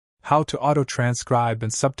How to auto-transcribe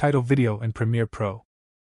and subtitle video in Premiere Pro.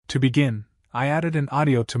 To begin, I added an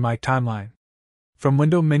audio to my timeline. From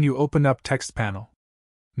Window menu, open up Text panel.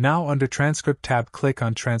 Now under Transcript tab, click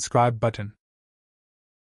on Transcribe button.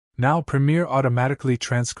 Now Premiere automatically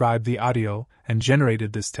transcribed the audio and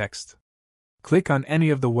generated this text. Click on any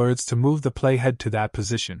of the words to move the playhead to that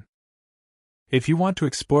position. If you want to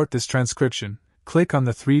export this transcription, click on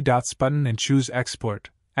the three dots button and choose Export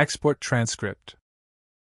Transcript.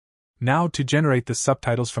 Now to generate the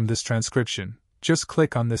subtitles from this transcription, just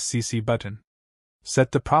click on this CC button.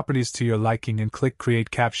 Set the properties to your liking and click Create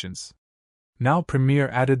Captions. Now Premiere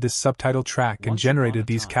added this subtitle track and generated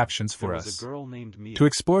these captions for us. To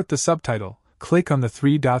export the subtitle, click on the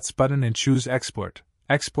three dots button and choose Export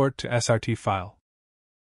to SRT file.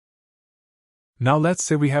 Now let's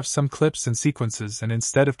say we have some clips and sequences, and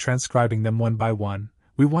instead of transcribing them one by one,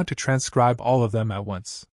 we want to transcribe all of them at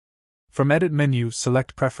once. From Edit menu,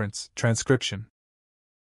 select Preference, Transcription.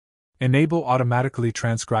 Enable Automatically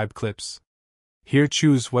Transcribe Clips. Here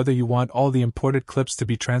choose whether you want all the imported clips to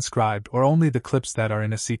be transcribed or only the clips that are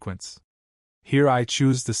in a sequence. Here I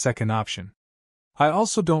choose the second option. I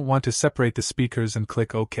also don't want to separate the speakers and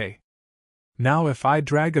click OK. Now if I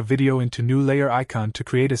drag a video into new layer icon to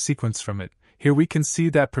create a sequence from it, here we can see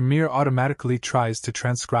that Premiere automatically tries to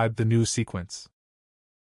transcribe the new sequence.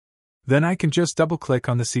 Then I can just double-click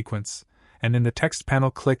on the sequence, and in the text panel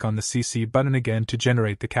click on the CC button again to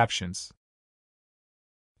generate the captions.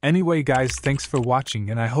 Anyway guys, thanks for watching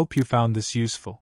and I hope you found this useful.